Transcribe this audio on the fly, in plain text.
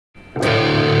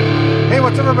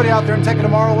What's up, everybody out there in Tech of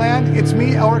Tomorrow land? It's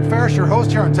me, Elric Ferris, your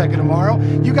host here on Tech of Tomorrow.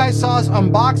 You guys saw us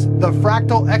unbox the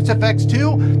Fractal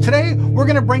XFX2. Today, we're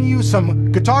going to bring you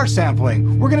some guitar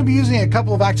sampling. We're going to be using a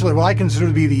couple of actually what I consider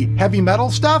to be the heavy metal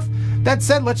stuff. That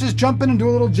said, let's just jump in and do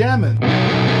a little jamming.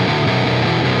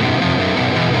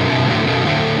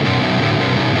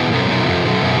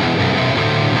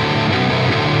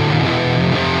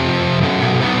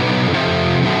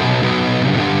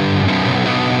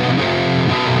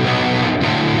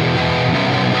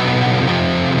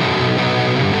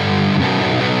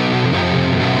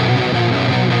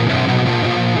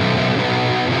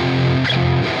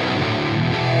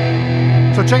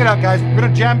 So check it out, guys. We're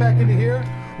gonna jam back into here.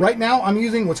 Right now, I'm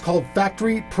using what's called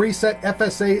Factory Preset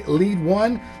FSA Lead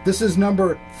 1. This is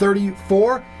number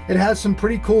 34. It has some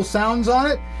pretty cool sounds on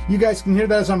it. You guys can hear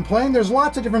that as I'm playing. There's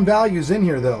lots of different values in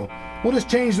here, though. We'll just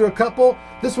change to a couple.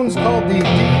 This one's called the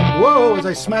whoa, as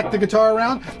I smack the guitar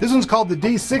around. This one's called the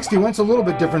D60. One's a little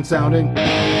bit different sounding.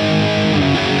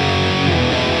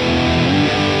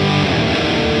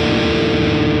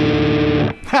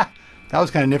 Ha! That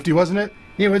was kind of nifty, wasn't it?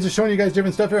 Anyways, just showing you guys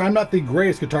different stuff here. I'm not the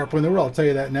greatest guitar player in the world, I'll tell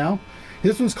you that now.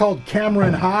 This one's called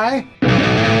Cameron High.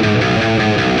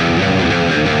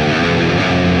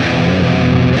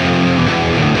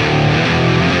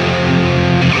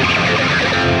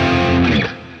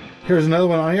 Here's another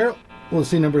one on here. We'll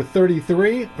see number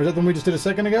 33. Or is that the one we just did a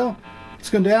second ago?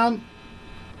 Let's go down.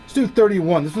 Let's do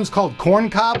 31. This one's called Corn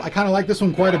Cob. I kind of like this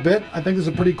one quite a bit. I think this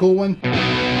is a pretty cool one.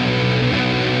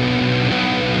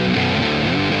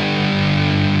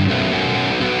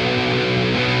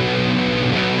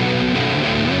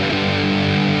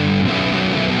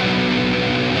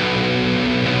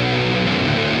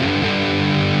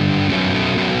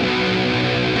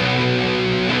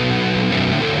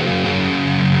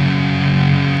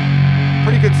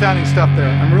 Good sounding stuff there.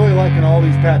 I'm really liking all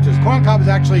these patches. Corn Cob is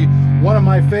actually one of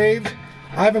my faves.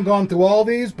 I haven't gone through all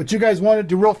these, but you guys wanted to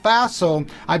do real fast, so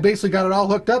I basically got it all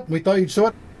hooked up. We thought you'd show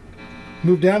it.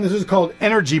 Move down. This is called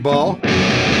Energy Ball.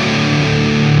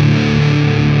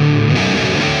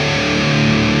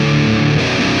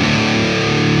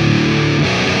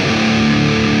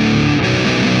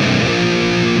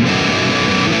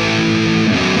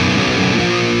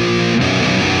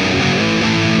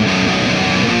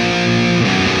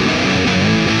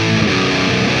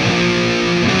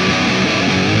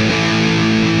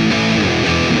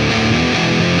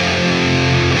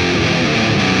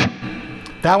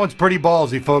 That one's pretty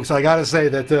ballsy, folks. I gotta say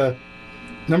that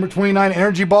number 29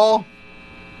 Energy Ball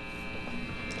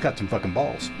got some fucking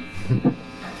balls.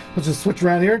 Let's just switch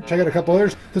around here. Check out a couple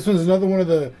others. This one's another one of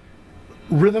the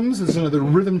rhythms. This is another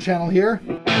rhythm channel here.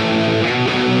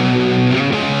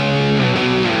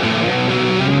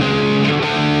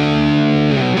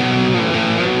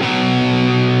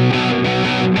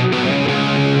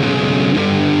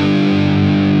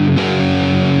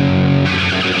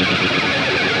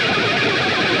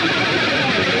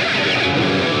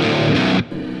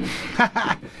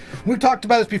 We've talked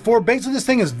about this before. Basically, this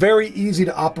thing is very easy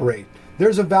to operate.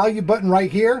 There's a value button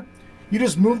right here. You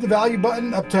just move the value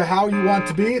button up to how you want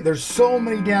to be. There's so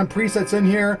many damn presets in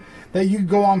here that you can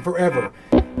go on forever.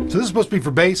 So this is supposed to be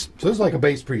for bass. So this is like a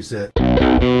bass preset.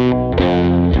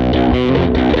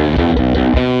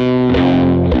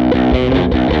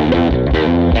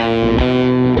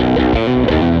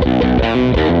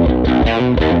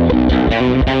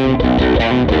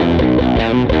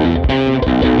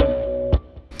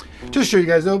 Just show you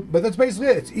guys though, but that's basically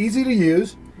it. It's easy to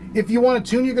use. If you want to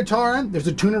tune your guitar in, there's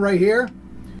a tuner right here.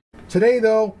 Today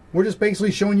though, we're just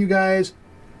basically showing you guys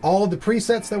all of the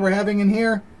presets that we're having in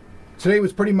here. Today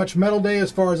was pretty much metal day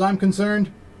as far as I'm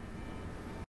concerned.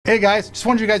 Hey guys, just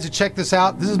wanted you guys to check this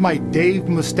out. This is my Dave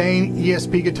Mustaine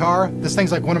ESP guitar. This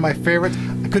thing's like one of my favorites.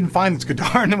 I couldn't find this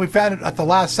guitar and then we found it at the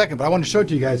last second, but I wanted to show it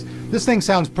to you guys. This thing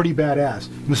sounds pretty badass.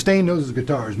 Mustaine knows his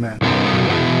guitars, man.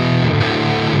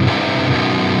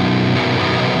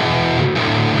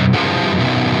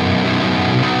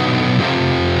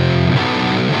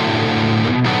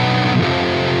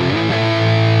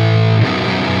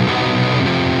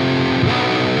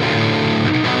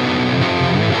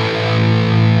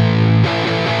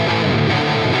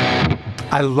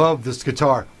 I love this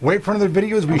guitar. Wait for another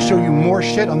video as we show you more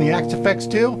shit on the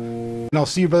XFX2. And I'll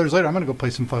see you brothers later. I'm gonna go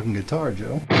play some fucking guitar,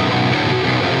 Joe.